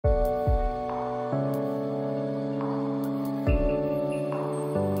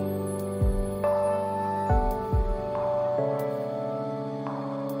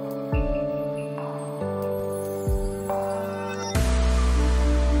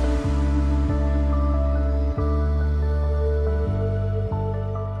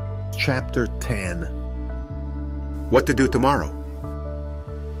Chapter 10. What to do tomorrow?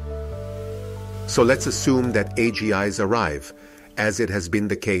 So let's assume that AGIs arrive, as it has been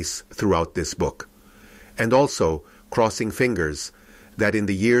the case throughout this book. And also, crossing fingers, that in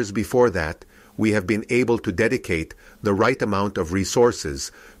the years before that, we have been able to dedicate the right amount of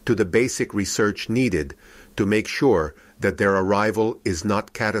resources to the basic research needed to make sure that their arrival is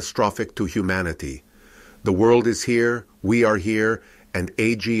not catastrophic to humanity. The world is here, we are here, and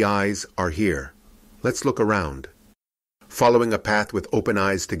AGIs are here. Let's look around. Following a path with open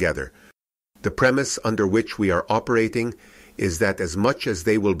eyes together. The premise under which we are operating is that as much as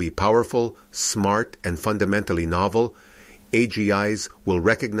they will be powerful, smart, and fundamentally novel, AGIs will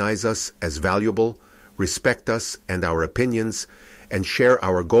recognize us as valuable, respect us and our opinions, and share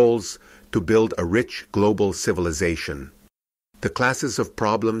our goals to build a rich global civilization. The classes of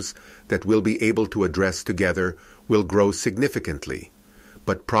problems that we'll be able to address together will grow significantly,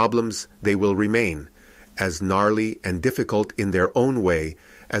 but problems they will remain, as gnarly and difficult in their own way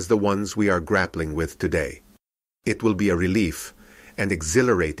as the ones we are grappling with today. It will be a relief and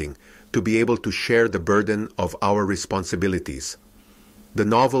exhilarating to be able to share the burden of our responsibilities. The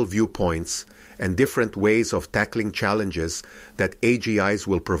novel viewpoints and different ways of tackling challenges that AGIs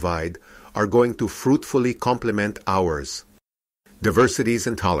will provide are going to fruitfully complement ours. Diversities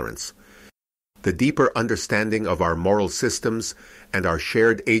and tolerance. The deeper understanding of our moral systems and our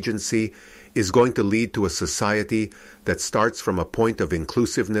shared agency is going to lead to a society that starts from a point of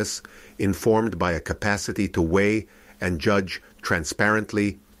inclusiveness, informed by a capacity to weigh and judge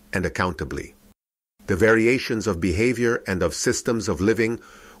transparently and accountably. The variations of behavior and of systems of living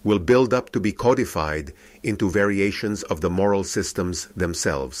will build up to be codified into variations of the moral systems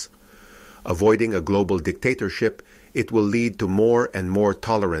themselves. Avoiding a global dictatorship, it will lead to more and more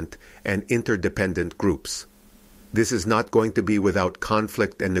tolerant and interdependent groups. This is not going to be without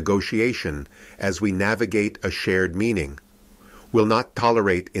conflict and negotiation as we navigate a shared meaning. We'll not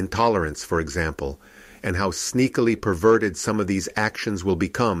tolerate intolerance, for example, and how sneakily perverted some of these actions will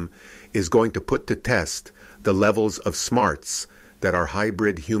become is going to put to test the levels of smarts that our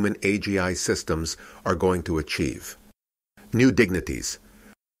hybrid human AGI systems are going to achieve. New dignities.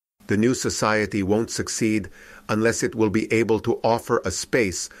 The new society won't succeed unless it will be able to offer a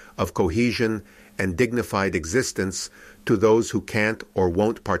space of cohesion and dignified existence to those who can't or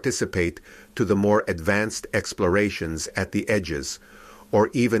won't participate to the more advanced explorations at the edges, or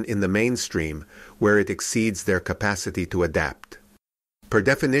even in the mainstream where it exceeds their capacity to adapt. Per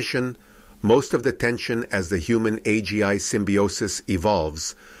definition, most of the tension as the human AGI symbiosis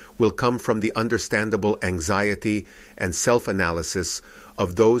evolves will come from the understandable anxiety and self-analysis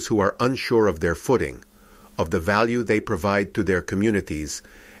of those who are unsure of their footing, of the value they provide to their communities,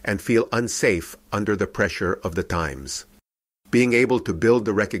 and feel unsafe under the pressure of the times. Being able to build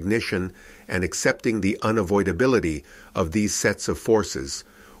the recognition and accepting the unavoidability of these sets of forces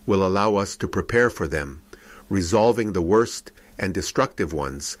will allow us to prepare for them, resolving the worst and destructive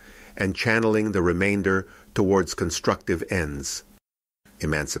ones, and channeling the remainder towards constructive ends.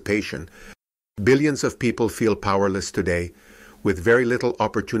 Emancipation. Billions of people feel powerless today, with very little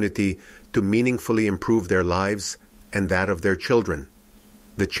opportunity to meaningfully improve their lives and that of their children.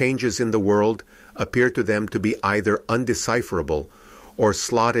 The changes in the world appear to them to be either undecipherable or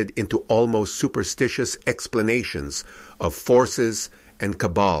slotted into almost superstitious explanations of forces and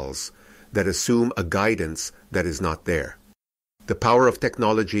cabals that assume a guidance that is not there. The power of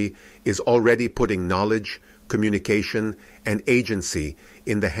technology is already putting knowledge, communication, and agency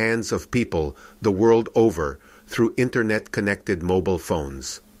in the hands of people the world over through internet-connected mobile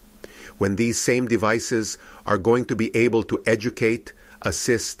phones. When these same devices are going to be able to educate,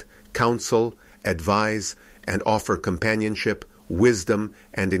 assist, counsel, advise, and offer companionship, wisdom,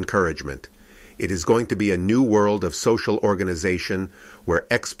 and encouragement, it is going to be a new world of social organization where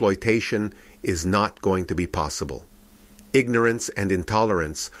exploitation is not going to be possible. Ignorance and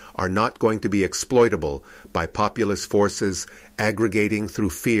intolerance are not going to be exploitable by populist forces aggregating through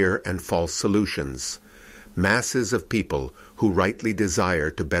fear and false solutions. Masses of people who rightly desire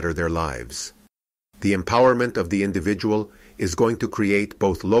to better their lives. The empowerment of the individual is going to create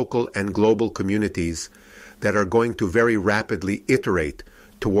both local and global communities that are going to very rapidly iterate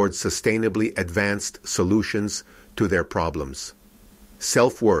towards sustainably advanced solutions to their problems.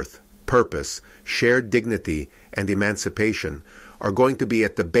 Self-worth, purpose, shared dignity, and emancipation are going to be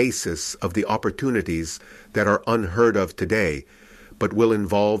at the basis of the opportunities that are unheard of today, but will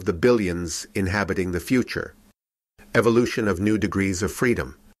involve the billions inhabiting the future. Evolution of new degrees of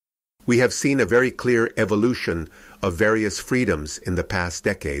freedom. We have seen a very clear evolution of various freedoms in the past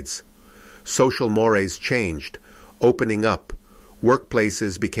decades. Social mores changed, opening up,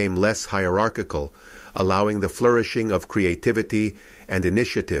 Workplaces became less hierarchical, allowing the flourishing of creativity and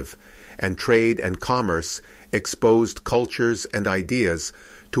initiative, and trade and commerce exposed cultures and ideas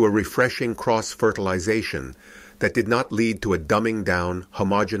to a refreshing cross-fertilization that did not lead to a dumbing down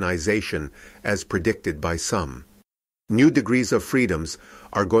homogenization as predicted by some. New degrees of freedoms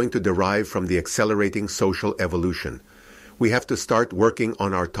are going to derive from the accelerating social evolution. We have to start working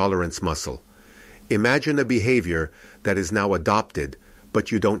on our tolerance muscle. Imagine a behavior that is now adopted,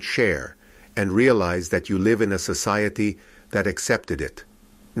 but you don't share, and realize that you live in a society that accepted it.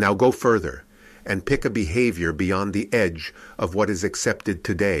 Now go further, and pick a behavior beyond the edge of what is accepted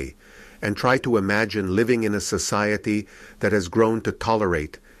today, and try to imagine living in a society that has grown to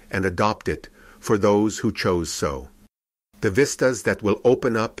tolerate and adopt it for those who chose so. The vistas that will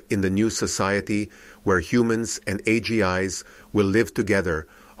open up in the new society where humans and AGIs will live together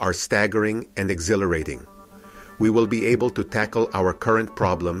are staggering and exhilarating. We will be able to tackle our current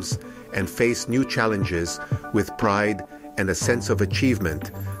problems and face new challenges with pride and a sense of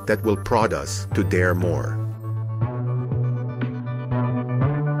achievement that will prod us to dare more.